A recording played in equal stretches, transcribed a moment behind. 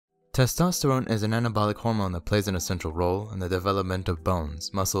Testosterone is an anabolic hormone that plays an essential role in the development of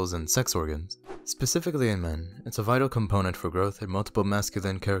bones, muscles, and sex organs. Specifically in men, it's a vital component for growth in multiple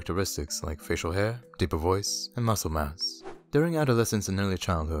masculine characteristics like facial hair, deeper voice, and muscle mass. During adolescence and early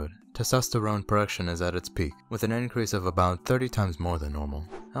childhood, testosterone production is at its peak, with an increase of about 30 times more than normal.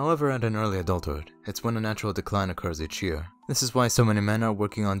 However, at an early adulthood, it's when a natural decline occurs each year. This is why so many men are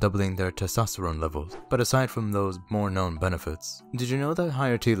working on doubling their testosterone levels. But aside from those more known benefits, did you know that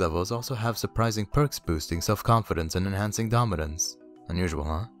higher T levels also have surprising perks boosting self-confidence and enhancing dominance? Unusual,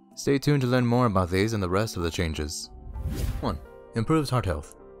 huh? Stay tuned to learn more about these and the rest of the changes. 1. Improves heart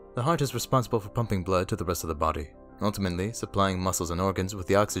health. The heart is responsible for pumping blood to the rest of the body, ultimately supplying muscles and organs with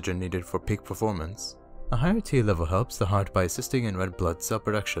the oxygen needed for peak performance. A higher T level helps the heart by assisting in red blood cell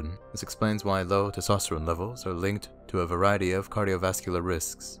production. This explains why low testosterone levels are linked to a variety of cardiovascular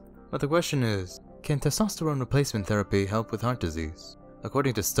risks. But the question is, can testosterone replacement therapy help with heart disease?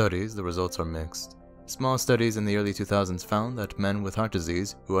 According to studies, the results are mixed. Small studies in the early 2000s found that men with heart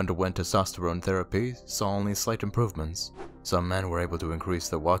disease who underwent testosterone therapy saw only slight improvements. Some men were able to increase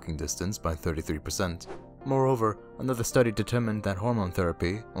their walking distance by 33%. Moreover, another study determined that hormone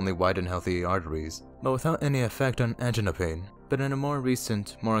therapy only widened healthy arteries, but without any effect on angina pain. But in a more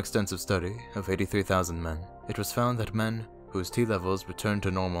recent, more extensive study of 83,000 men, it was found that men whose T levels returned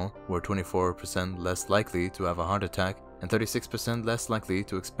to normal were 24% less likely to have a heart attack and 36% less likely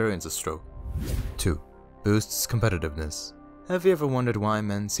to experience a stroke. 2. Boosts competitiveness. Have you ever wondered why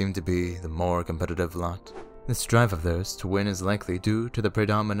men seem to be the more competitive lot? This drive of theirs to win is likely due to the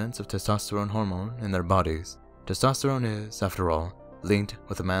predominance of testosterone hormone in their bodies. Testosterone is, after all, linked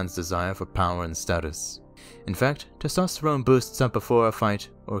with a man's desire for power and status. In fact, testosterone boosts up before a fight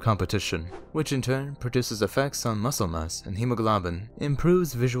or competition, which in turn produces effects on muscle mass and hemoglobin,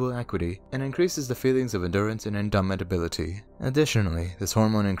 improves visual acuity, and increases the feelings of endurance and indomitability. Additionally, this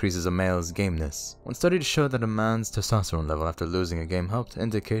hormone increases a male's gameness. One study showed that a man's testosterone level after losing a game helped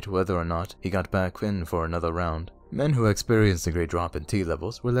indicate whether or not he got back in for another round. Men who experienced a great drop in T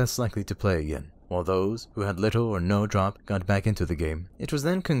levels were less likely to play again, while those who had little or no drop got back into the game. It was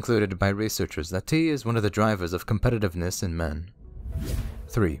then concluded by researchers that T is one of the drivers of competitiveness in men.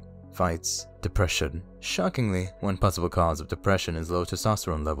 3. Fights depression. Shockingly, one possible cause of depression is low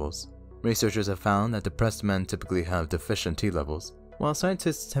testosterone levels. Researchers have found that depressed men typically have deficient T levels. While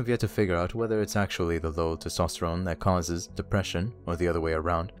scientists have yet to figure out whether it's actually the low testosterone that causes depression or the other way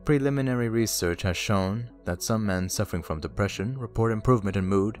around, preliminary research has shown that some men suffering from depression report improvement in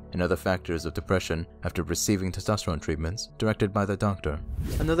mood and other factors of depression after receiving testosterone treatments directed by the doctor.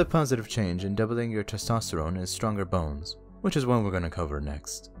 Another positive change in doubling your testosterone is stronger bones, which is what we're going to cover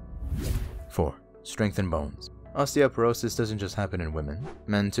next. 4. Strengthen bones. Osteoporosis doesn't just happen in women.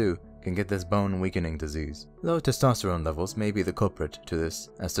 Men too can get this bone-weakening disease. Low testosterone levels may be the culprit to this,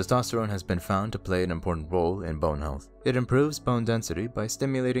 as testosterone has been found to play an important role in bone health. It improves bone density by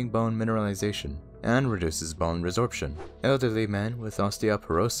stimulating bone mineralization and reduces bone resorption. Elderly men with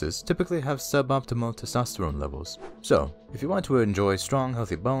osteoporosis typically have suboptimal testosterone levels. So, if you want to enjoy strong,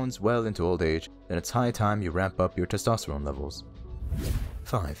 healthy bones well into old age, then it's high time you ramp up your testosterone levels.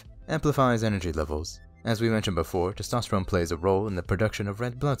 5. Amplifies energy levels. As we mentioned before, testosterone plays a role in the production of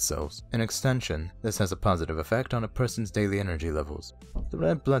red blood cells. In extension, this has a positive effect on a person's daily energy levels. The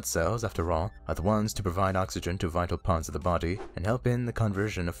red blood cells, after all, are the ones to provide oxygen to vital parts of the body and help in the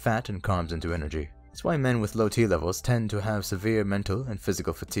conversion of fat and carbs into energy. That's why men with low T levels tend to have severe mental and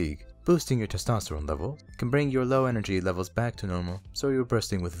physical fatigue. Boosting your testosterone levels can bring your low energy levels back to normal, so you're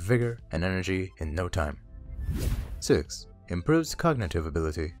bursting with vigor and energy in no time. 6. Improves cognitive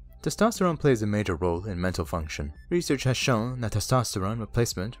ability. Testosterone plays a major role in mental function. Research has shown that testosterone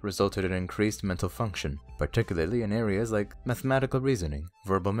replacement resulted in increased mental function, particularly in areas like mathematical reasoning,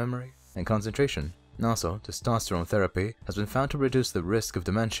 verbal memory, and concentration. And also, testosterone therapy has been found to reduce the risk of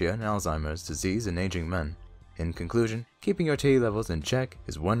dementia and Alzheimer's disease in aging men. In conclusion, keeping your T levels in check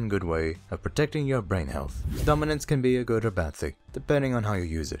is one good way of protecting your brain health. Dominance can be a good or bad thing, depending on how you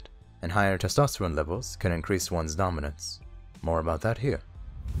use it, and higher testosterone levels can increase one's dominance. More about that here.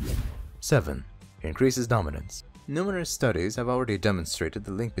 7. Increases dominance. Numerous studies have already demonstrated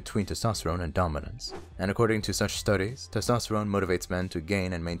the link between testosterone and dominance, and according to such studies, testosterone motivates men to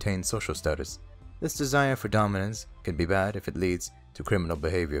gain and maintain social status. This desire for dominance can be bad if it leads to criminal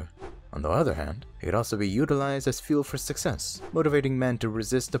behavior. On the other hand, it could also be utilized as fuel for success, motivating men to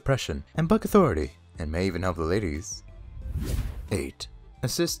resist oppression and buck authority, and may even help the ladies. 8.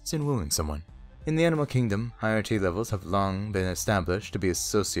 Assists in wooing someone. In the animal kingdom, higher T levels have long been established to be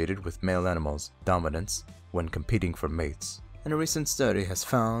associated with male animals' dominance when competing for mates, and a recent study has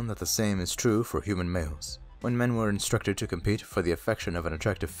found that the same is true for human males. When men were instructed to compete for the affection of an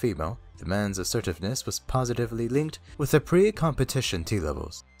attractive female, the man's assertiveness was positively linked with their pre-competition T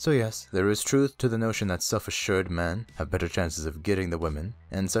levels. So yes, there is truth to the notion that self-assured men have better chances of getting the women,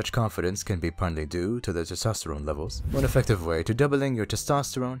 and such confidence can be partly due to their testosterone levels. One effective way to doubling your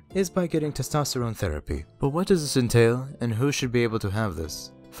testosterone is by getting testosterone therapy. But what does this entail, and who should be able to have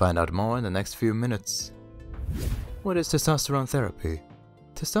this? Find out more in the next few minutes. What is testosterone therapy?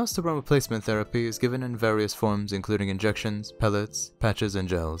 Testosterone replacement therapy is given in various forms, including injections, pellets, patches, and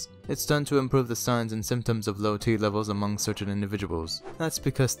gels. It's done to improve the signs and symptoms of low T levels among certain individuals. That's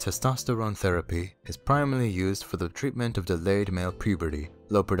because testosterone therapy is primarily used for the treatment of delayed male puberty,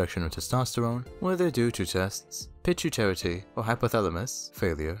 low production of testosterone, whether due to tests, pituitary or hypothalamus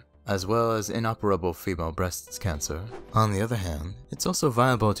failure, as well as inoperable female breast cancer. On the other hand, it's also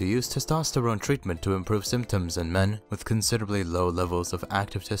viable to use testosterone treatment to improve symptoms in men with considerably low levels of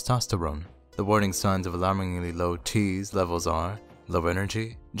active testosterone. The warning signs of alarmingly low T's levels are low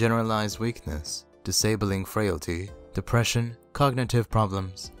energy, generalized weakness, disabling frailty, depression, cognitive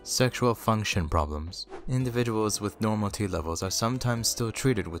problems, sexual function problems. Individuals with normal T levels are sometimes still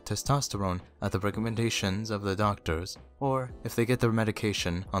treated with testosterone at the recommendations of the doctors, or if they get their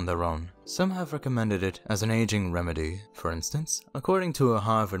medication on their own. Some have recommended it as an aging remedy. For instance, according to a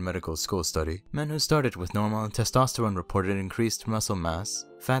Harvard Medical School study, men who started with normal testosterone reported increased muscle mass,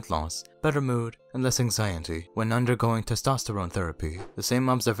 fat loss, better mood, and less anxiety when undergoing testosterone therapy. The same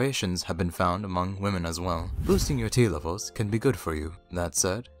observations have been found among women as well. Boosting your T levels can be good for you. That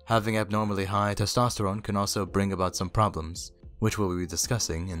said, having abnormally high testosterone can also bring about some problems, which we'll be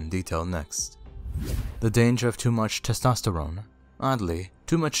discussing in detail next. The danger of too much testosterone. Oddly,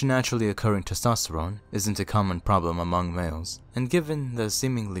 too much naturally occurring testosterone isn't a common problem among males, and given the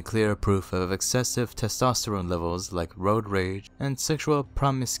seemingly clear proof of excessive testosterone levels like road rage and sexual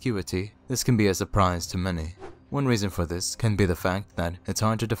promiscuity, this can be a surprise to many. One reason for this can be the fact that it's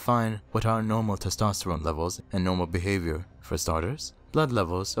hard to define what are normal testosterone levels and normal behavior. For starters, blood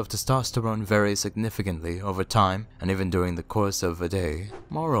levels of testosterone vary significantly over time and even during the course of a day.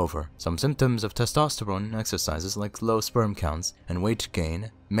 Moreover, some symptoms of testosterone exercises like low sperm counts and weight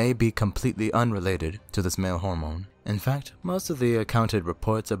gain may be completely unrelated to this male hormone. In fact, most of the accounted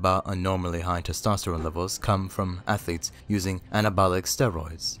reports about abnormally high testosterone levels come from athletes using anabolic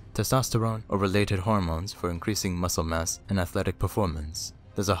steroids, testosterone or related hormones for increasing muscle mass and athletic performance.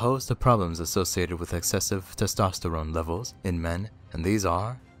 There's a host of problems associated with excessive testosterone levels in men, and these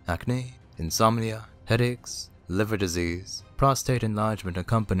are acne, insomnia, headaches, liver disease, prostate enlargement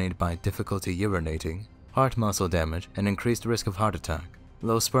accompanied by difficulty urinating, heart muscle damage, and increased risk of heart attack,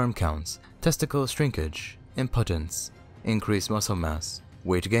 low sperm counts, testicle shrinkage, impotence, increased muscle mass,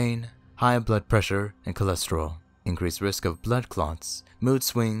 weight gain, high blood pressure and cholesterol, increased risk of blood clots, mood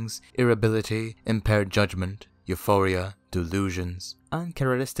swings, irritability, impaired judgment, euphoria, delusions,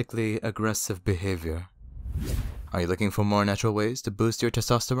 uncharacteristically aggressive behavior. Are you looking for more natural ways to boost your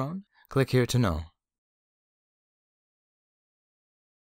testosterone? Click here to know.